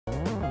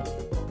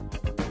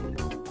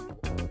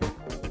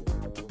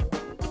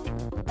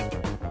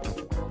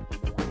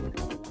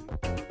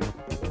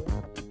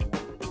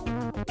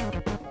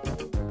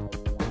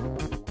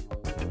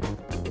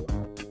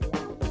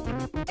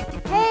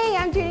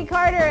I'm Judy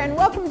Carter, and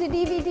welcome to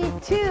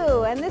DVD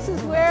 2. And this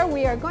is where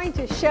we are going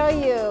to show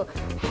you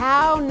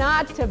how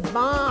not to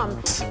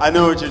bomb. I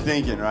know what you're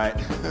thinking, right?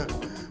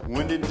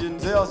 When did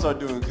Denzel start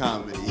doing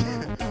comedy?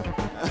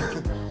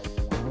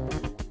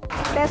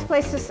 Best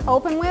place to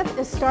open with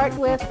is start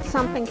with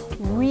something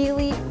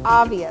really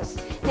obvious.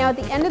 Now at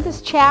the end of this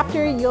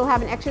chapter, you'll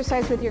have an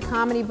exercise with your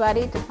comedy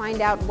buddy to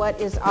find out what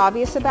is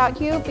obvious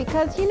about you,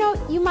 because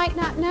you might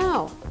not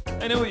know.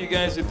 I know what you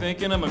guys are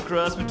thinking. I'm a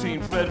cross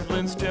between Fred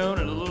Flintstone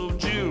and a little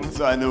Jew.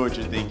 So I know what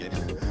you're thinking.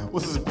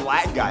 What's this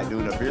black guy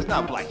doing up here? It's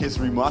not Black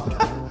History Month.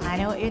 I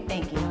know what you're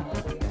thinking.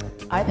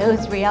 Are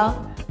those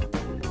real?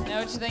 I know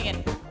what you're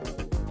thinking.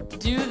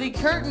 Do the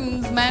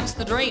curtains match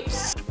the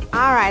drapes?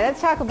 All right, let's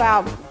talk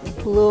about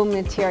blue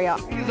material.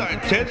 These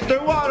aren't tits,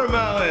 they're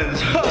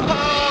watermelons.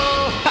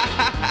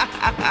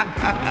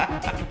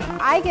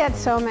 I get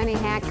so many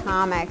hack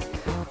comics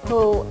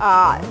who,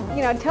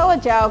 tell a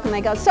joke and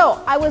they go,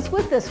 so I was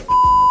with this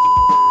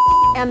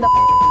and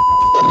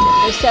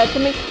they said to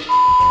me,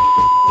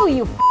 oh,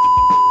 you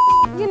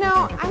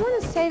I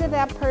want to say to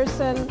that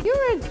person,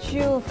 you're a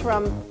Jew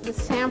from the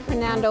San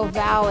Fernando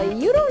Valley.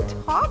 You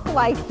don't talk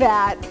like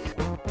that.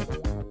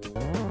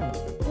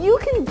 You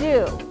can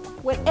do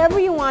whatever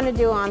you want to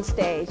do on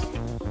stage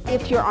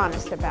if you're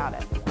honest about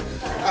it.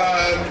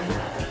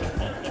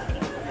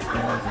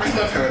 I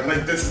love how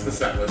this is the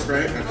set list,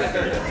 right?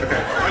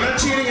 Okay. I'm not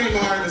cheating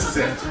anymore, this is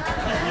it.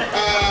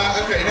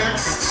 Okay,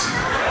 next.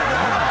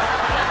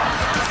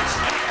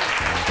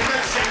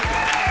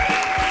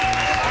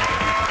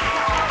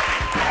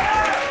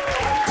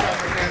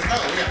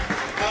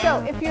 So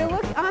if you're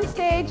on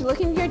stage,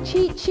 looking at your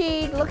cheat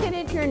sheet, looking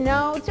at your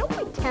notes, don't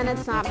pretend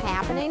it's not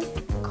happening.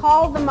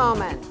 Call the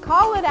moment.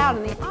 Call it out,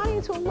 and the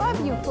audience will love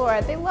you for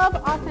it. They love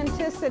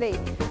authenticity.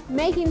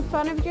 Making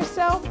fun of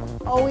yourself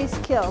always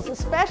kills,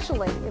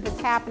 especially if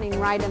it's happening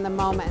right in the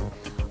moment.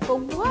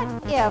 But what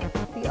if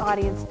the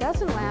audience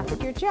doesn't laugh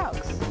at your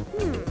jokes?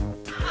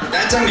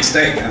 That's a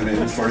mistake, I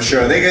mean, for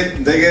sure. They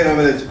get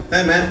over it.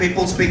 Hey man,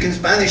 people speaking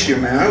Spanish here,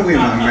 man. Are we in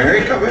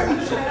America, man?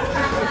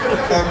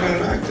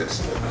 Fucking like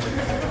this.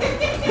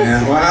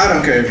 Yeah, well, I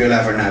don't care if you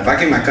laugh or not.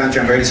 Back in my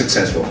country, I'm very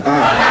successful. And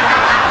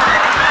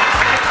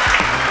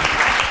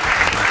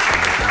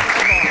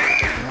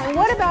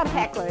what about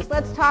hecklers?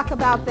 Let's talk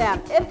about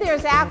them. If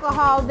there's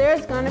alcohol,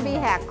 there's going to be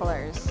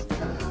hecklers.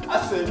 I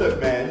said,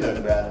 look,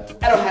 brother,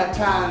 I don't have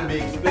time to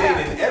be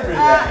explaining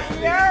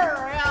everything. You're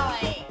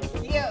really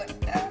cute.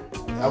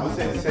 I would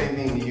say the same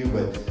thing to you,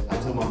 but I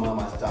told my mom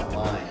I'd stop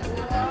lying.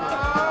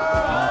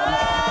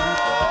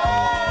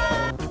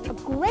 A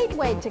great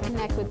way to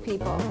connect with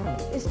people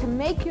is to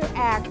make your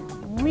act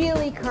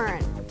really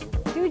current.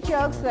 Do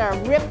jokes that are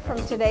ripped from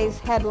today's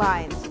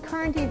headlines,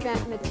 current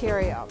event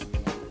material.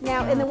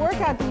 Now, in the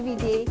workout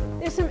DVD,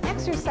 there's some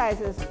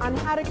exercises on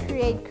how to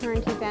create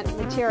current event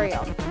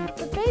material.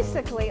 But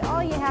basically,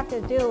 all you have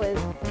to do is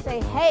say,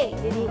 hey,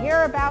 did you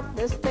hear about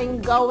this thing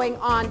going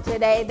on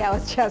today that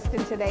was just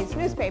in today's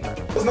newspaper?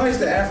 It was nice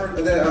that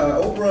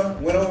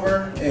Oprah went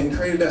over and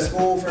created that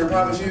school for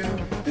improvised youth.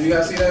 Did you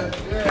guys see that?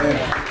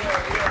 Yeah.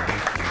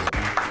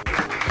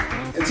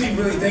 Until you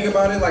really think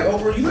about it, like,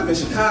 Oprah, you live in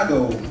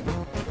Chicago.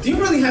 Do you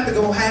really have to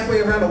go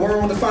halfway around the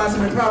world to find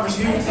some improvised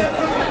youth?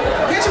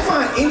 Can't you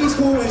find any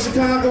school in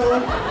Chicago? I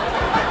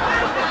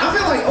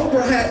feel like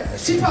Oprah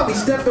she probably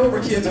stepped over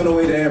kids on the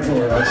way to the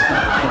airport.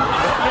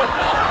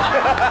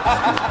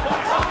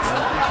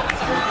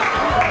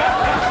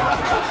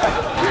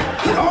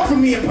 Get off of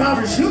me,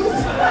 improvised youth!